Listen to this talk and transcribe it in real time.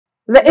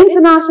The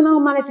International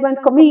Management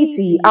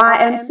Committee,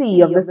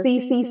 IMC, of the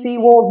CCC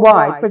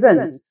Worldwide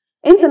presents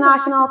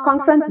International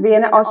Conference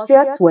Vienna,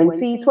 Austria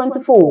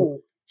 2024,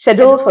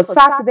 scheduled for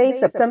Saturday,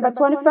 September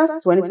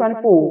 21st,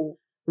 2024.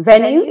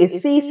 Venue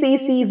is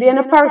CCC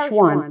Vienna Parish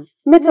 1,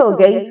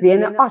 Mittelgates,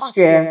 Vienna,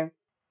 Austria.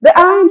 The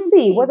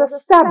IMC was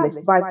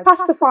established by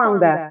pastor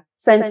founder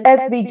St.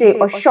 SBJ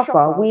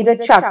Oshofa with a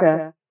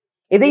charter.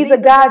 It is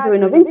a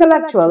gathering of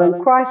intellectual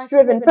and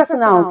Christ-driven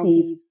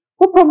personalities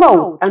who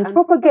promote and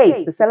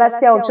propagate the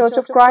Celestial Church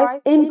of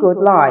Christ in good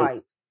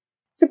light.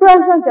 Super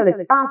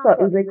Evangelist Arthur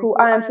Nzeku,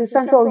 IMC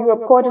Central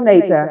Europe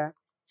Coordinator.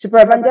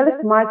 Super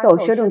Evangelist Michael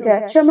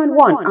Shodunke, Chairman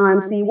 1,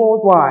 IMC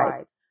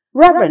Worldwide.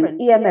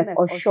 Reverend EMF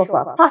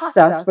Oshofa,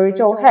 Pastor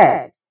Spiritual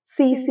Head,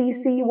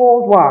 CCC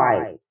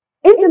Worldwide.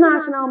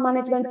 International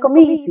Management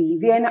Committee,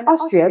 Vienna,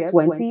 Austria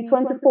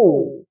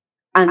 2024.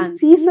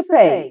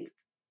 Anticipate.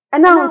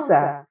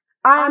 Announcer,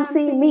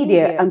 IMC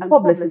Media and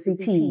Publicity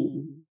Team.